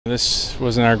This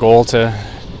wasn't our goal to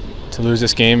lose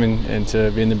this game and to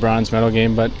be in the bronze medal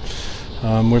game, but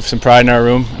we have some pride in our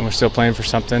room and we're still playing for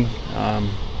something.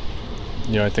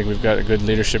 I think we've got a good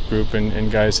leadership group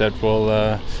and guys that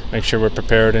will make sure we're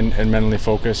prepared and mentally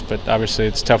focused. But obviously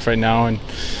it's tough right now, and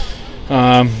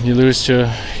you lose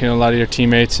to a lot of your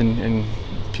teammates and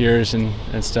peers and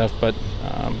stuff. But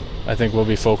I think we'll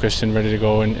be focused and ready to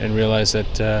go and realize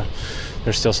that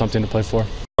there's still something to play for.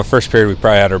 First period, we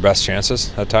probably had our best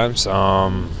chances at times.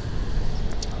 I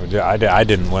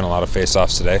didn't win a lot of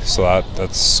face-offs today, so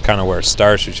that's kind of where it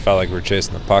starts. We felt like we were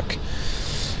chasing the puck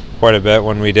quite a bit.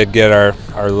 When we did get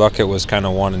our look, it was kind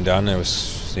of one and done. It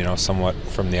was somewhat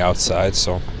from the outside,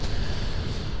 so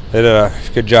they did a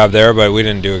good job there, but we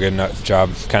didn't do a good enough job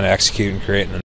kind of executing, creating